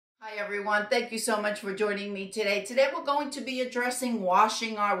Hi everyone, thank you so much for joining me today. Today we're going to be addressing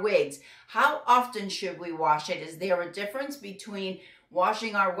washing our wigs. How often should we wash it? Is there a difference between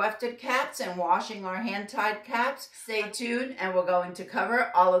washing our wefted caps and washing our hand-tied caps? Stay tuned and we're going to cover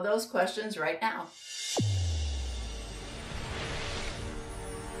all of those questions right now.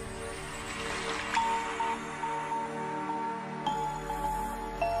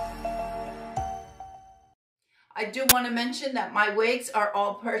 I do want to mention that my wigs are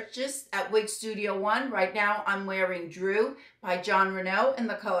all purchased at Wig Studio One. Right now I'm wearing Drew by John Renault in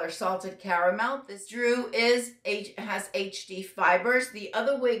the color Salted Caramel. This Drew has HD fibers. The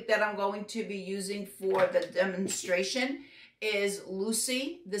other wig that I'm going to be using for the demonstration is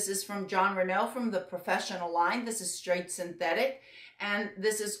Lucy. This is from John Renault from the professional line. This is straight synthetic, and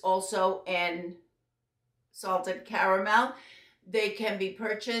this is also in Salted Caramel. They can be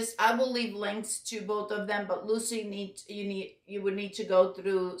purchased. I will leave links to both of them, but Lucy you would need to go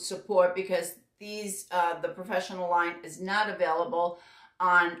through support because these the professional line is not available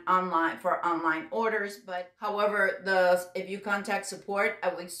online for online orders. But however, if you contact support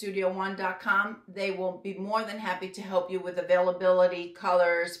at wigstudio1.com, they will be more than happy to help you with availability,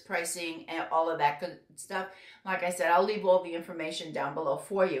 colors, pricing, and all of that good stuff. Like I said, I'll leave all the information down below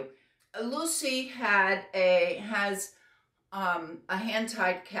for you. Lucy has a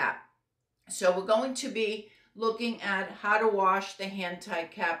hand-tied cap. So we're going to be looking at how to wash the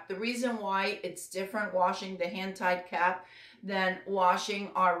hand-tied cap. The reason why it's different washing the hand-tied cap than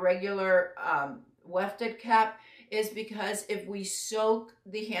washing our regular wefted cap is because if we soak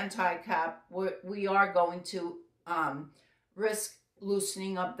the hand-tied cap, we are going to risk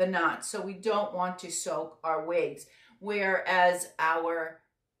loosening up the knot. So we don't want to soak our wigs. Whereas our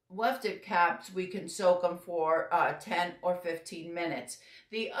wefted caps, we can soak them for 10 or 15 minutes.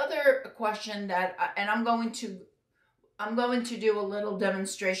 The other question that, and I'm going to do a little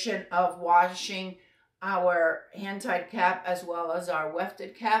demonstration of washing our hand-tied cap as well as our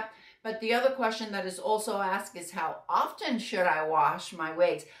wefted cap. But the other question that is also asked is how often should I wash my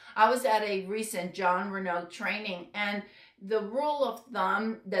wigs? I was at a recent John Renault training, and the rule of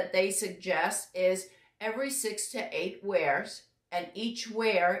thumb that they suggest is every 6 to 8 wears. And each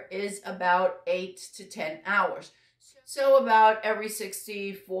wear is about 8 to 10 hours. So about every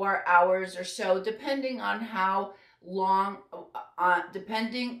 64 hours or so, depending on how long,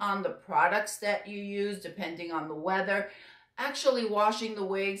 depending on the products that you use, depending on the weather. Actually, washing the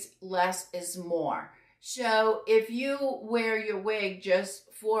wigs, less is more. So if you wear your wig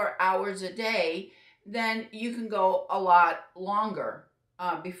just 4 hours a day, then you can go a lot longer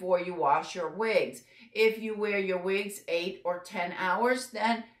before you wash your wigs. If you wear your wigs 8 or 10 hours,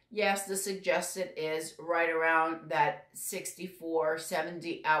 then yes, the suggested is right around that 64,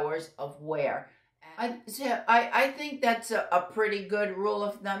 70 hours of wear. I think that's a pretty good rule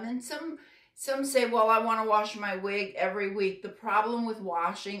of thumb. And some say, well, I want to wash my wig every week. The problem with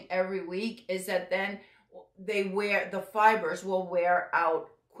washing every week is that then the fibers will wear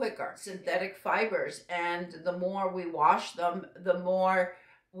out quicker. Synthetic fibers, and the more we wash them, the more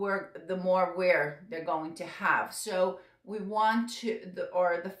wear they're going to have. So we want to,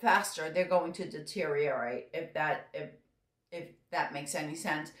 the faster they're going to deteriorate, if that makes any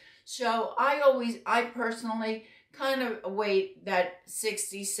sense. So I personally kind of wait that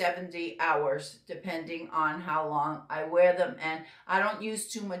 60, 70 hours, depending on how long I wear them. And I don't use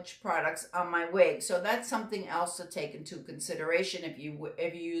too much products on my wig. So that's something else to take into consideration if you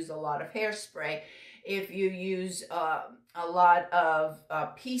use a lot of hairspray, if you use a lot of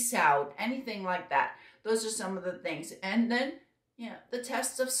peace out, anything like that. Those are some of the things. And then, the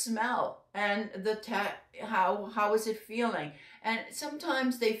test of smell and how is it feeling? And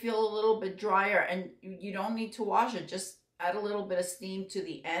sometimes they feel a little bit drier, and you don't need to wash it. Just add a little bit of steam to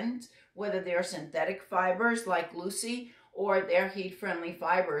the end, whether they're synthetic fibers like Lucy or they're heat-friendly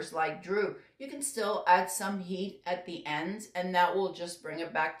fibers like Drew. You can still add some heat at the end, and that will just bring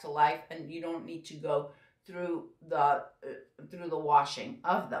it back to life, and you don't need to go through the washing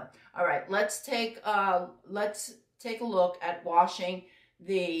of them. All right, let's take a look at washing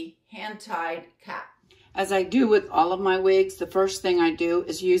the hand-tied cap. As I do with all of my wigs, the first thing I do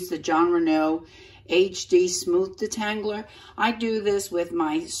is use the John Renault HD Smooth Detangler. I do this with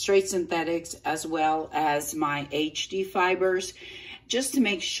my straight synthetics as well as my HD fibers, just to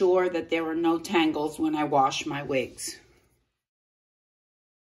make sure that there are no tangles when I wash my wigs.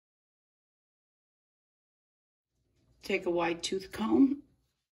 Take a wide tooth comb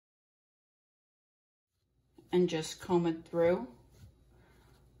and just comb it through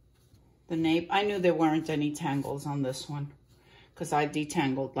the nape. I knew there weren't any tangles on this one because I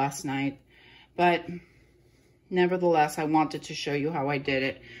detangled last night, but nevertheless, I wanted to show you how I did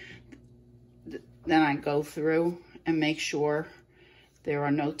it. Then I go through and make sure there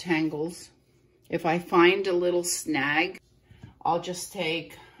are no tangles. If I find a little snag, I'll just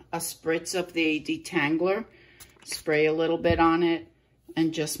take a spritz of the detangler, spray a little bit on it,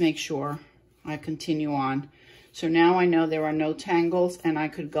 and just make sure I continue on. So now I know there are no tangles and I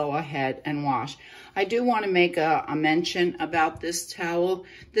could go ahead and wash. I do want to make a mention about this towel.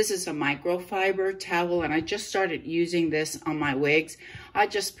 This is a microfiber towel and I just started using this on my wigs. I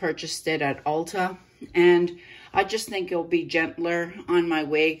just purchased it at Ulta and I just think it'll be gentler on my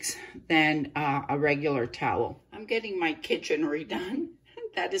wigs than a regular towel. I'm getting my kitchen redone.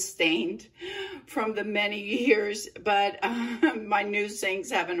 That is stained from the many years, but my new sinks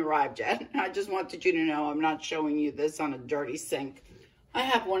haven't arrived yet. I just wanted you to know I'm not showing you this on a dirty sink. I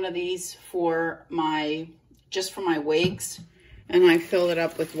have one of these for just for my wigs, and I fill it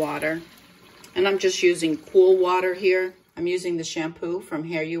up with water. And I'm just using cool water here. I'm using the shampoo from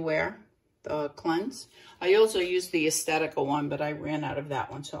HairUWear, the Cleanse. I also used the Aesthetica one, but I ran out of that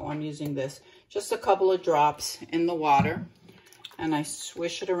one, so I'm using this. Just a couple of drops in the water. And I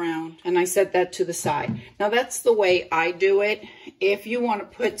swish it around and I set that to the side. Now that's the way I do it. If you want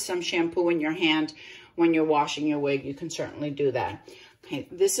to put some shampoo in your hand when you're washing your wig, you can certainly do that. Okay,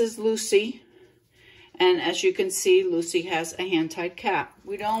 this is Lucy. And as you can see, Lucy has a hand-tied cap.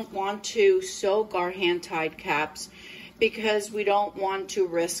 We don't want to soak our hand-tied caps because we don't want to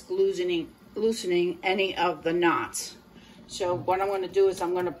risk loosening any of the knots. So what I'm going to do is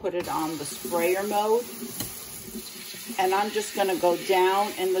I'm going to put it on the sprayer mode. And I'm just going to go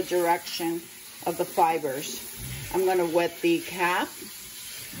down in the direction of the fibers. I'm going to wet the cap.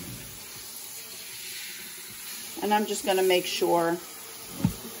 And I'm just going to make sure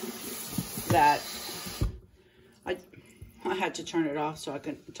that I had to turn it off so I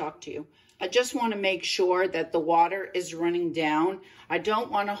can talk to you. I just want to make sure that the water is running down. I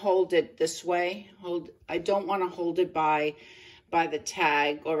don't want to hold it this way. I don't want to hold it by the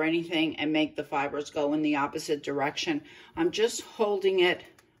tag or anything and make the fibers go in the opposite direction. I'm just holding it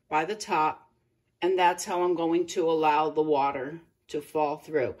by the top, and that's how I'm going to allow the water to fall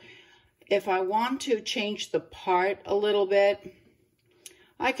through. If I want to change the part a little bit,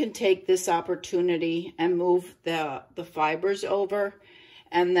 I can take this opportunity and move the fibers over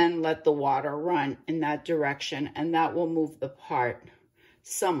and then let the water run in that direction, and that will move the part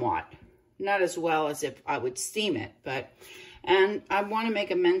somewhat. Not as well as if I would steam it, but... And I want to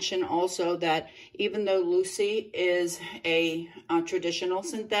make a mention also that even though Lucy is a traditional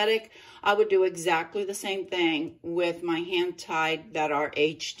synthetic, I would do exactly the same thing with my hand-tied that are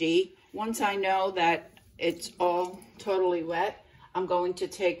HD. Once I know that it's all totally wet, I'm going to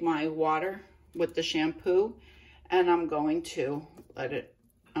take my water with the shampoo and I'm going to let it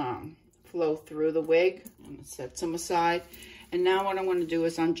flow through the wig. I'm going to set some aside. And now what I'm going to do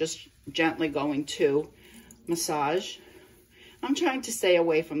is I'm just gently going to massage. I'm trying to stay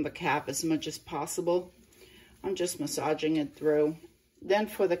away from the cap as much as possible. I'm just massaging it through. Then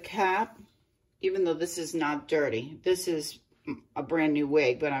for the cap, even though this is not dirty, this is a brand new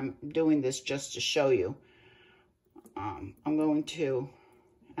wig, but I'm doing this just to show you. I'm going to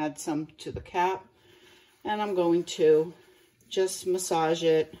add some to the cap, and I'm going to just massage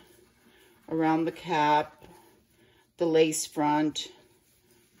it around the cap, the lace front,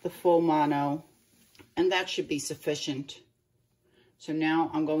 the full mono, and that should be sufficient. So now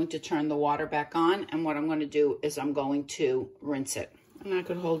I'm going to turn the water back on, and what I'm going to do is I'm going to rinse it. And I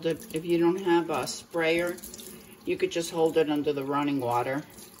could hold it, if you don't have a sprayer, you could just hold it under the running water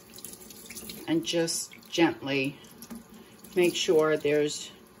and just gently make sure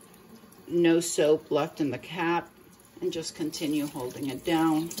there's no soap left in the cap, and just continue holding it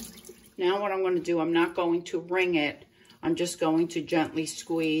down. Now what I'm going to do, I'm not going to wring it. I'm just going to gently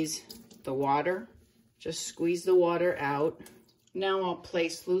squeeze the water. Just squeeze the water out. Now I'll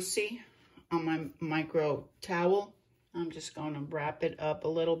place Lucy on my micro towel. I'm just going to wrap it up a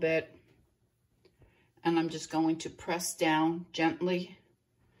little bit. And I'm just going to press down gently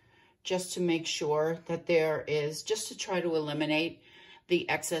just to make sure that there is, just to try to eliminate the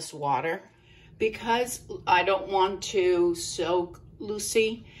excess water. Because I don't want to soak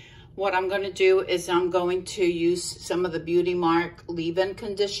Lucy, what I'm going to do is I'm going to use some of the BeautiMark leave-in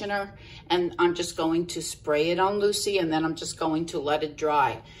conditioner, and I'm just going to spray it on Lucy, and then I'm just going to let it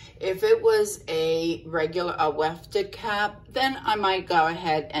dry. If it was a wefted cap, then I might go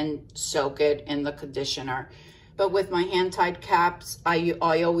ahead and soak it in the conditioner. But with my hand-tied caps, I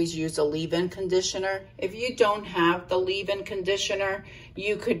always use a leave-in conditioner. If you don't have the leave-in conditioner,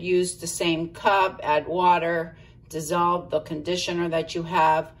 you could use the same cup, add water, dissolve the conditioner that you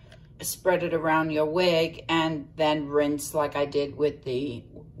have, spread it around your wig, and then rinse like I did with the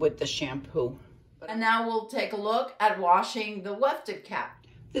shampoo. And now we'll take a look at washing the wefted cap.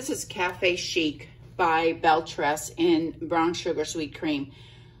 This is Cafe Chic by Beltress in Brown Sugar Sweet Cream.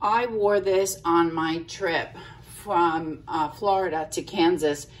 I wore this on my trip from Florida to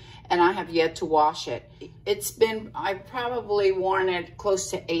Kansas, and I have yet to wash it. I've probably worn it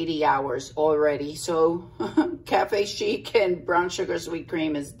close to 80 hours already. So Cafe Chic and Brown Sugar Sweet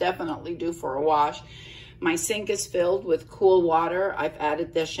Cream is definitely due for a wash. My sink is filled with cool water. I've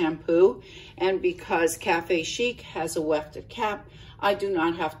added the shampoo, and because Cafe Chic has a wefted cap, I do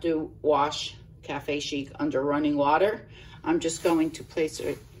not have to wash Cafe Chic under running water. I'm just going to place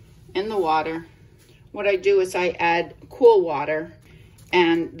it in the water. What I do is I add cool water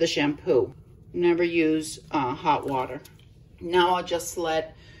and the shampoo. Never use hot water. Now I'll just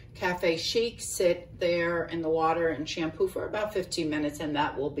let Cafe Chic sit there in the water and shampoo for about 15 minutes, and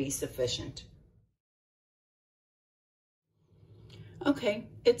that will be sufficient. Okay,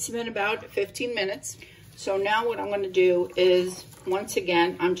 it's been about 15 minutes. So now what I'm going to do is, once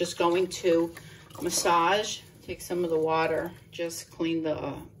again, I'm just going to massage, take some of the water, just clean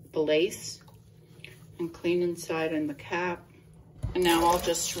the lace and clean inside in the cap. And now I'll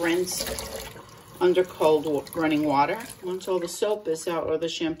just rinse under cold running water. Once all the soap is out or the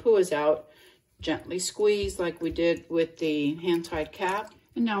shampoo is out, gently squeeze like we did with the hand-tied cap.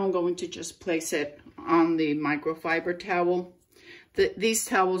 And now I'm going to just place it on the microfiber towel. These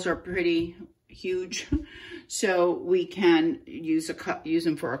towels are pretty huge, so we can use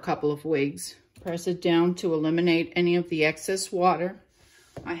them for a couple of wigs. Press it down to eliminate any of the excess water.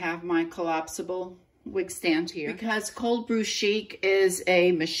 I have my collapsible wig stand here. Because Cold Brew Chic is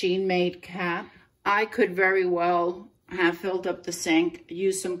a machine-made cap, I could very well have filled up the sink,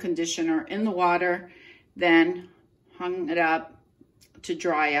 used some conditioner in the water, then hung it up to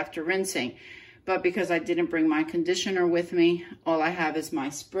dry after rinsing. But because I didn't bring my conditioner with me, all I have is my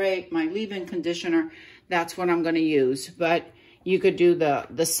spray, my leave-in conditioner. That's what I'm going to use. But you could do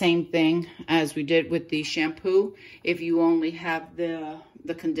the same thing as we did with the shampoo if you only have the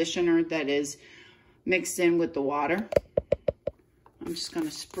conditioner that is mixed in with the water. I'm just going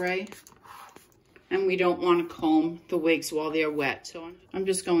to spray. And we don't want to comb the wigs while they're wet. So I'm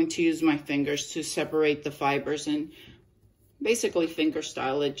just going to use my fingers to separate the fibers and basically finger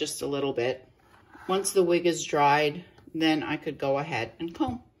style it just a little bit. Once the wig is dried, then I could go ahead and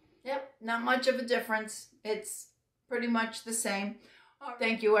comb. Yep, not much of a difference. It's pretty much the same.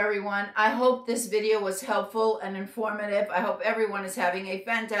 Thank you, everyone. I hope this video was helpful and informative. I hope everyone is having a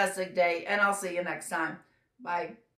fantastic day, and I'll see you next time. Bye.